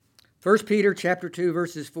1 Peter chapter 2,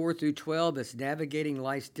 verses 4 through 12, it's navigating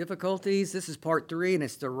life's difficulties. This is part 3, and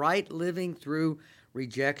it's the right living through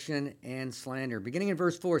rejection and slander. Beginning in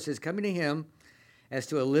verse 4, it says, coming to him as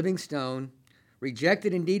to a living stone,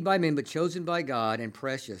 rejected indeed by men, but chosen by God and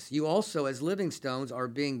precious. You also, as living stones, are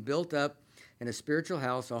being built up in a spiritual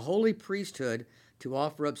house, a holy priesthood, to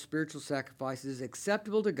offer up spiritual sacrifices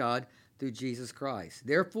acceptable to God through Jesus Christ.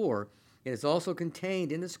 Therefore, it is also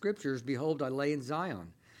contained in the Scriptures, behold, I lay in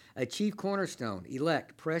Zion a chief cornerstone,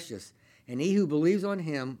 elect, precious, and he who believes on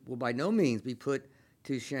him will by no means be put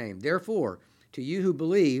to shame. Therefore, to you who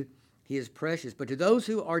believe, he is precious. But to those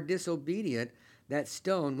who are disobedient, that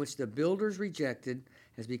stone which the builders rejected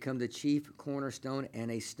has become the chief cornerstone,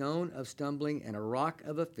 and a stone of stumbling and a rock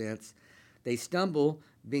of offense. They stumble,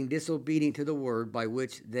 being disobedient to the word by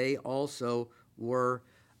which they also were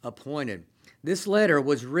appointed. This letter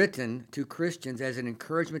was written to Christians as an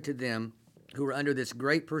encouragement to them who were under this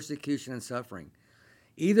great persecution and suffering.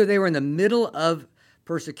 Either they were in the middle of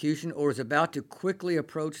persecution or was about to quickly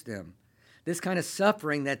approach them. This kind of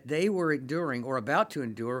suffering that they were enduring or about to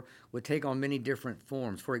endure would take on many different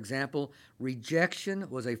forms. For example, rejection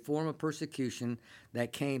was a form of persecution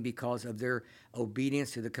that came because of their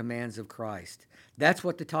obedience to the commands of Christ. That's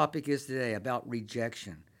what the topic is today, about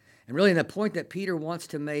rejection. And really, the point that Peter wants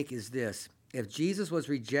to make is this: if Jesus was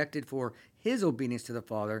rejected for his obedience to the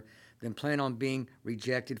Father, then plan on being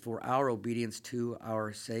rejected for our obedience to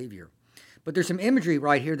our Savior. But there's some imagery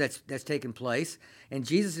right here that's taken place, and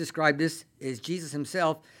Jesus described this as Jesus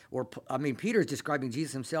himself, Peter is describing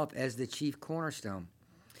Jesus himself as the chief cornerstone.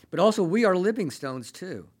 But also we are living stones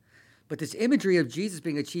too. But this imagery of Jesus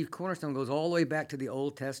being a chief cornerstone goes all the way back to the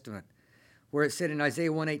Old Testament, where it said in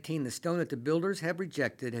Isaiah 1:18, the stone that the builders have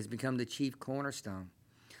rejected has become the chief cornerstone.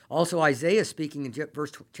 Also, Isaiah speaking in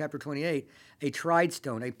chapter 28, a tried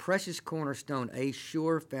stone, a precious cornerstone, a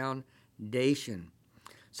sure foundation.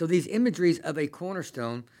 So these imageries of a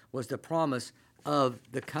cornerstone was the promise of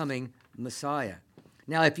the coming Messiah.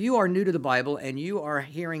 Now, if you are new to the Bible and you are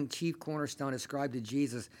hearing chief cornerstone ascribed to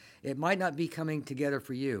Jesus, it might not be coming together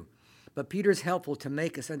for you. But Peter is helpful to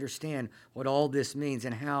make us understand what all this means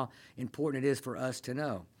and how important it is for us to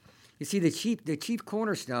know. You see, the chief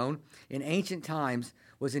cornerstone in ancient times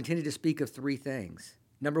was intended to speak of three things.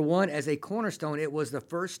 Number one, as a cornerstone, it was the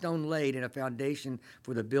first stone laid in a foundation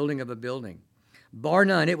for the building of a building. Bar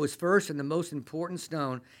none, it was first and the most important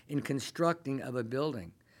stone in constructing of a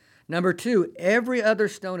building. Number two, every other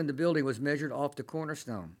stone in the building was measured off the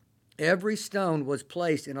cornerstone. Every stone was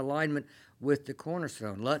placed in alignment with the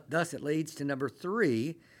cornerstone. Thus, it leads to number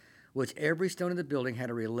three, which every stone in the building had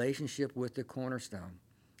a relationship with the cornerstone.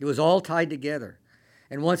 It was all tied together.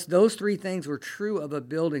 And once those three things were true of a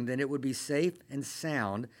building, then it would be safe and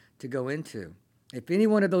sound to go into. If any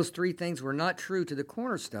one of those three things were not true to the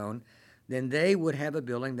cornerstone, then they would have a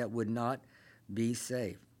building that would not be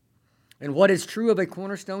safe. And what is true of a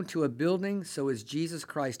cornerstone to a building, so is Jesus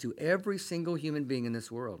Christ to every single human being in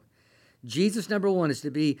this world. Jesus, number one, is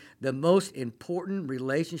to be the most important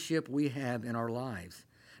relationship we have in our lives.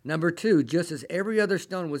 Number two, just as every other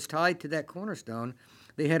stone was tied to that cornerstone,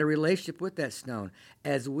 they had a relationship with that stone,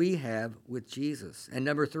 as we have with Jesus. And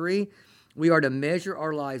number three, we are to measure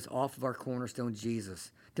our lives off of our cornerstone,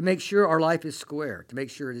 Jesus, to make sure our life is square, to make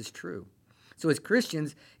sure it is true. So as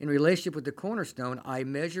Christians, in relationship with the cornerstone, I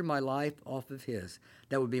measure my life off of his.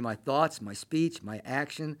 That would be my thoughts, my speech, my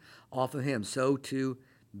action off of him, so to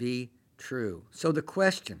be true. So the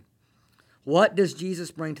question, what does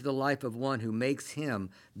Jesus bring to the life of one who makes him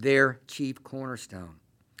their chief cornerstone?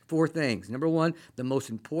 Four things. Number one, the most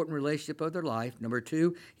important relationship of their life. Number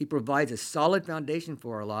two, he provides a solid foundation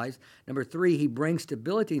for our lives. Number three, he brings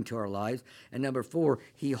stability into our lives. And number four,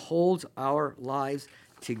 he holds our lives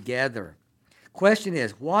together. Question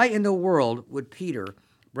is, why in the world would Peter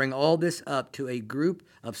bring all this up to a group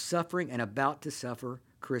of suffering and about to suffer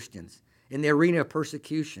Christians in the arena of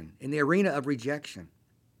persecution, in the arena of rejection?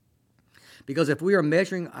 Because if we are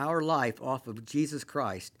measuring our life off of Jesus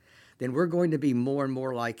Christ, then we're going to be more and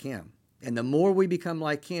more like him. And the more we become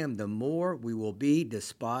like him, the more we will be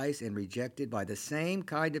despised and rejected by the same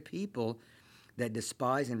kind of people that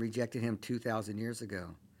despised and rejected him 2,000 years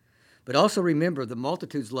ago. But also remember, the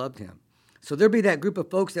multitudes loved him. So there'll be that group of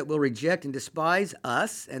folks that will reject and despise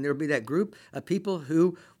us, and there'll be that group of people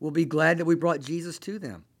who will be glad that we brought Jesus to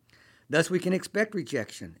them. Thus, we can expect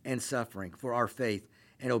rejection and suffering for our faith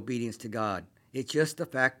and obedience to God. It's just the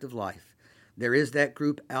fact of life. There is that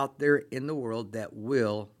group out there in the world that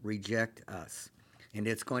will reject us. And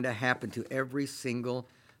it's going to happen to every single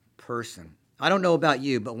person. I don't know about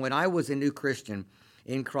you, but when I was a new Christian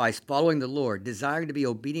in Christ, following the Lord, desiring to be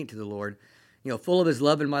obedient to the Lord, full of his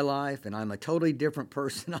love in my life, and I'm a totally different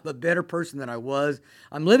person. I'm a better person than I was.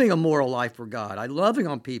 I'm living a moral life for God. I'm loving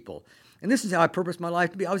on people. And this is how I purposed my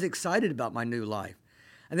life to be. I was excited about my new life.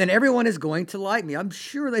 And then everyone is going to like me. I'm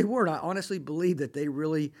sure they would. I honestly believe that they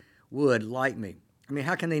really would like me. I mean,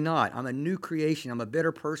 how can they not? I'm a new creation. I'm a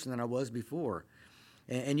better person than I was before.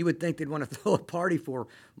 And you would think they'd want to throw a party for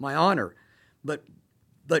my honor. But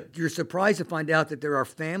you're surprised to find out that there are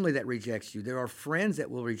family that rejects you. There are friends that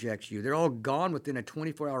will reject you. They're all gone within a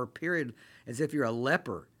 24-hour period as if you're a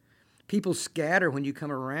leper. People scatter when you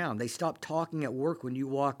come around. They stop talking at work when you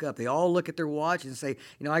walk up. They all look at their watch and say,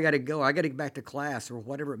 I got to go. I got to get back to class or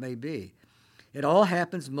whatever it may be. It all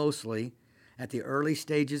happens mostly at the early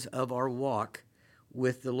stages of our walk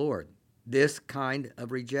with the Lord, this kind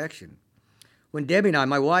of rejection. When Debbie and I,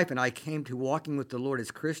 my wife and I, came to walking with the Lord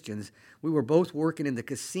as Christians, we were both working in the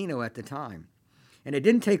casino at the time. And it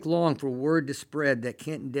didn't take long for word to spread that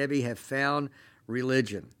Kent and Debbie have found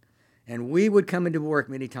religion. And we would come into work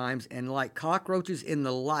many times, and like cockroaches in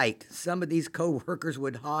the light, some of these co-workers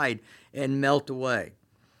would hide and melt away.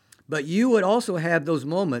 But you would also have those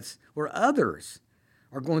moments where others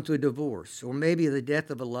are going through a divorce, or maybe the death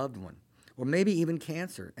of a loved one, or maybe even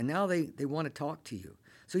cancer, and now they want to talk to you.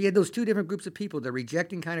 So you had those two different groups of people, the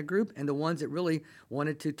rejecting kind of group and the ones that really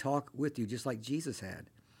wanted to talk with you, just like Jesus had.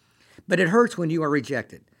 But it hurts when you are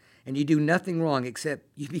rejected and you do nothing wrong except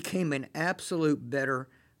you became an absolute better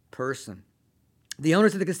person. The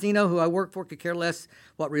owners of the casino who I worked for could care less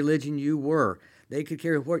what religion you were. They could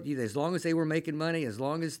care what you, as long as they were making money, as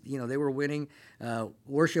long as they were winning,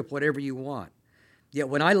 worship whatever you want. Yet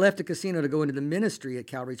when I left the casino to go into the ministry at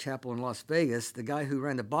Calvary Chapel in Las Vegas, the guy who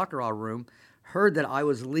ran the Baccarat room heard that I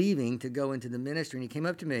was leaving to go into the ministry, and he came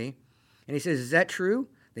up to me, and he says, "Is that true,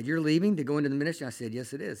 that you're leaving to go into the ministry?" I said,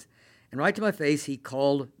 "Yes, it is." And right to my face, he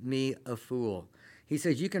called me a fool. He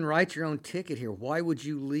says, "You can write your own ticket here. Why would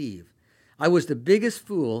you leave?" I was the biggest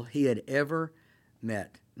fool he had ever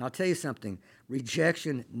met. And I'll tell you something,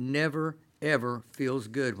 rejection never, ever feels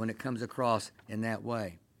good when it comes across in that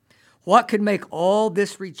way. What could make all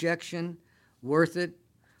this rejection worth it?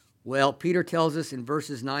 Well, Peter tells us in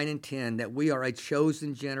verses 9 and 10 that we are a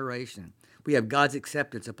chosen generation. We have God's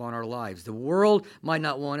acceptance upon our lives. The world might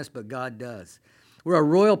not want us, but God does. We're a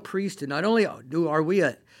royal priesthood. Not only are we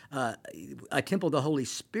a temple of the Holy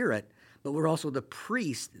Spirit, but we're also the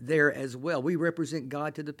priest there as well. We represent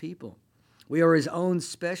God to the people. We are his own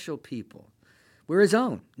special people. We're his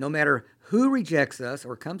own. No matter who rejects us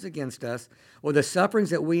or comes against us or the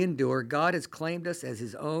sufferings that we endure, God has claimed us as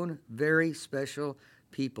his own very special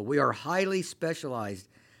people. We are highly specialized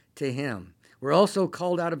to him. We're also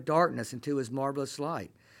called out of darkness into his marvelous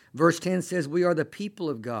light. Verse 10 says we are the people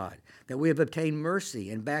of God, that we have obtained mercy.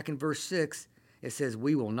 And back in verse 6, it says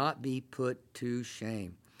we will not be put to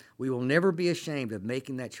shame. We will never be ashamed of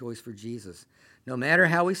making that choice for Jesus. No matter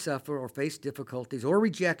how we suffer or face difficulties or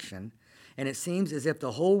rejection, and it seems as if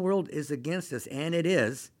the whole world is against us, and it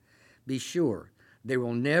is, be sure there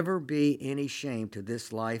will never be any shame to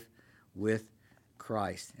this life with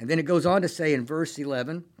Christ. And then it goes on to say in verse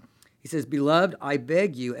 11, he says, "Beloved, I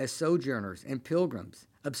beg you as sojourners and pilgrims,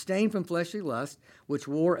 abstain from fleshly lust, which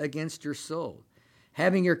war against your soul,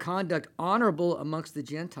 having your conduct honorable amongst the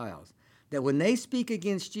Gentiles, that when they speak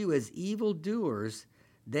against you as evildoers,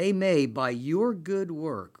 they may, by your good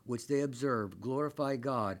work, which they observe, glorify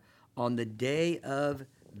God on the day of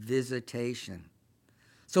visitation."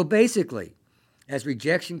 So basically, as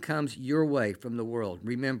rejection comes your way from the world,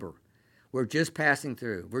 remember, we're just passing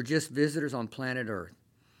through. We're just visitors on planet Earth.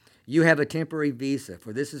 You have a temporary visa,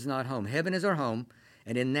 for this is not home. Heaven is our home,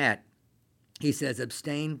 and in that, he says,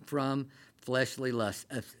 abstain from fleshly lusts,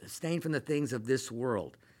 abstain from the things of this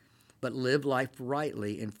world, but live life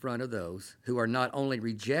rightly in front of those who are not only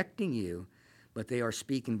rejecting you, but they are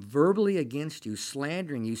speaking verbally against you,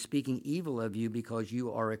 slandering you, speaking evil of you because you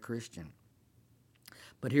are a Christian.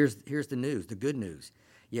 But here's the news, the good news.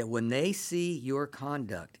 Yet when they see your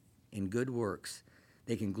conduct in good works,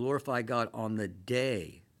 they can glorify God on the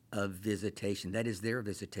day of visitation. That is their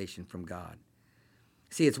visitation from God.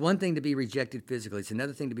 See, it's one thing to be rejected physically. It's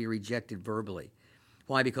another thing to be rejected verbally.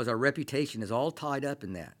 Why? Because our reputation is all tied up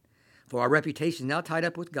in that. For our reputation is now tied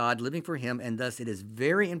up with God, living for him, and thus it is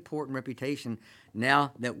very important reputation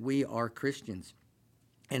now that we are Christians.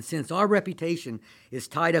 And since our reputation is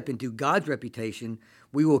tied up into God's reputation,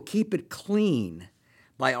 we will keep it clean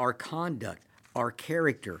by our conduct, our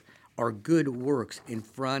character, our good works in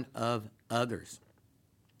front of others.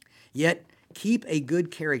 Yet, keep a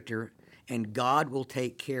good character, and God will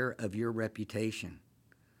take care of your reputation.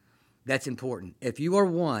 That's important. If you are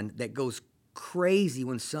one that goes crazy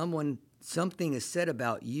when someone something is said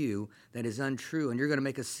about you that is untrue, and you're going to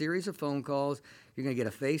make a series of phone calls, you're going to get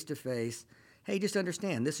a face-to-face. Hey, just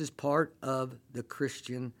understand, this is part of the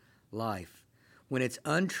Christian life. When it's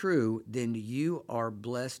untrue, then you are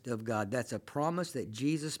blessed of God. That's a promise that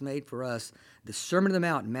Jesus made for us. The Sermon on the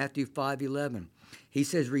Mount in Matthew 5:11. He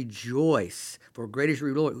says, rejoice, for great is your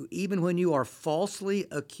reward, even when you are falsely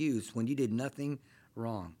accused, when you did nothing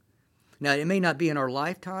wrong. Now, it may not be in our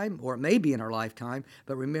lifetime, or it may be in our lifetime,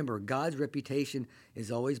 but remember, God's reputation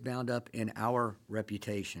is always bound up in our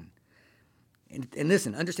reputation. And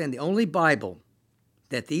listen, understand, the only Bible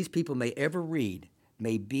that these people may ever read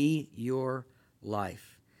may be your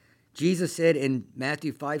life. Jesus said in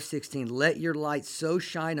Matthew 5:16, let your light so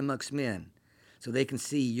shine amongst men so they can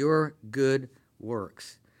see your good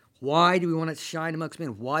works. Why do we want it to shine amongst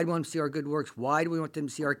men? Why do we want them to see our good works? Why do we want them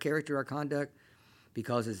to see our character, our conduct?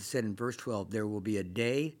 Because as it said in verse 12, there will be a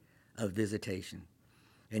day of visitation.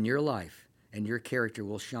 And your life and your character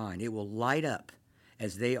will shine. It will light up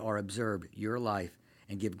as they are observed, your life,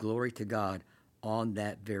 and give glory to God on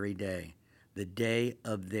that very day, the day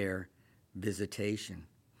of their visitation.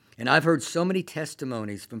 And I've heard so many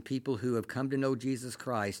testimonies from people who have come to know Jesus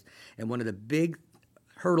Christ, and one of the big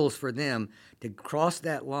hurdles for them to cross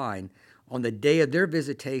that line, on the day of their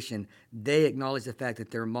visitation, they acknowledge the fact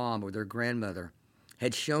that their mom or their grandmother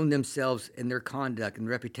had shown themselves in their conduct and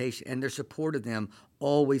reputation and their support of them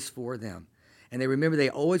always for them. And they remember they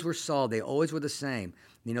always were solid. They always were the same.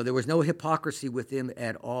 You know, there was no hypocrisy with them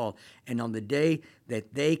at all. And on the day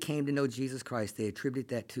that they came to know Jesus Christ, they attribute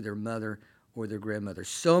that to their mother or their grandmother.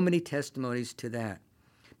 So many testimonies to that.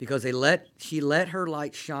 Because she let her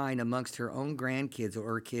light shine amongst her own grandkids or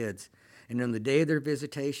her kids. And on the day of their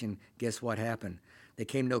visitation, guess what happened? They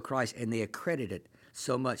came to know Christ, and they accredited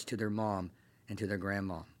so much to their mom and to their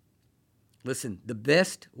grandma. Listen, the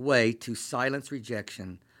best way to silence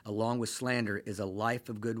rejection along with slander is a life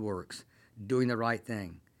of good works, doing the right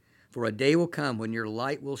thing. For a day will come when your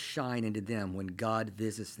light will shine into them when God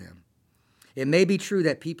visits them. It may be true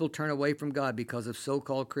that people turn away from God because of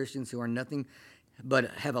so-called Christians who are nothing but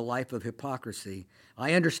have a life of hypocrisy.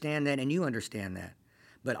 I understand that, and you understand that.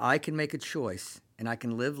 But I can make a choice, and I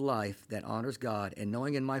can live life that honors God, and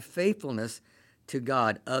knowing in my faithfulness to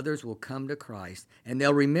God, others will come to Christ, and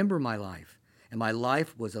they'll remember my life. And my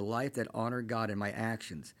life was a life that honored God in my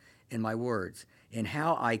actions, in my words, in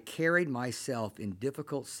how I carried myself in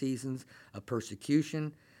difficult seasons of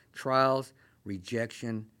persecution, trials,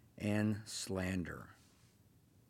 rejection, and slander.